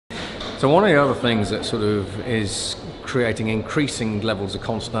So one of the other things that sort of is creating increasing levels of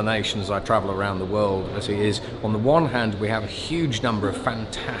consternation as I travel around the world is, on the one hand, we have a huge number of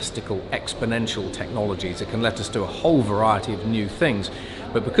fantastical exponential technologies that can let us do a whole variety of new things.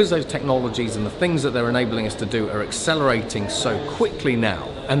 But because those technologies and the things that they're enabling us to do are accelerating so quickly now,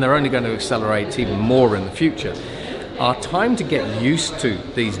 and they're only going to accelerate even more in the future, our time to get used to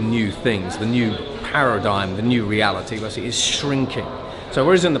these new things, the new paradigm, the new reality, is shrinking. So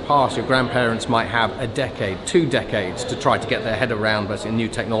whereas in the past your grandparents might have a decade, 2 decades to try to get their head around basically new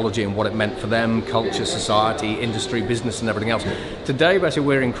technology and what it meant for them, culture, society, industry, business and everything else. Today basically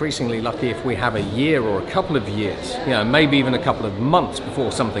we're increasingly lucky if we have a year or a couple of years, maybe even a couple of months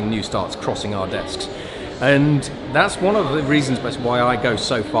before something new starts crossing our desks. And that's one of the reasons basically why I go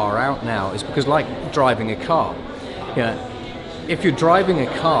so far out now, is because, like driving a car, if you're driving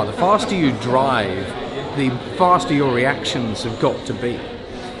a car, the faster you drive, the faster your reactions have got to be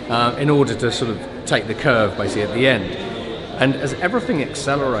in order to sort of take the curve basically at the end. And as everything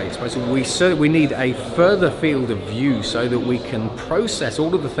accelerates, basically we need a further field of view so that we can process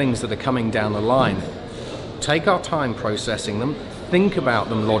all of the things that are coming down the line, take our time processing them, think about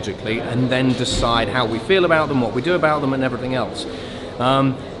them logically, and then decide how we feel about them, what we do about them and everything else.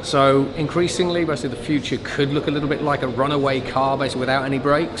 So increasingly basically the future could look a little bit like a runaway car basically without any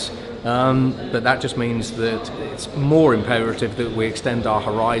brakes. But that just means that it's more imperative that we extend our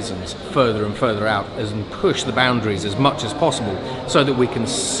horizons further and further out and push the boundaries as much as possible so that we can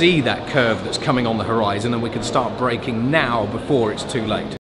see that curve that's coming on the horizon and we can start braking now before it's too late.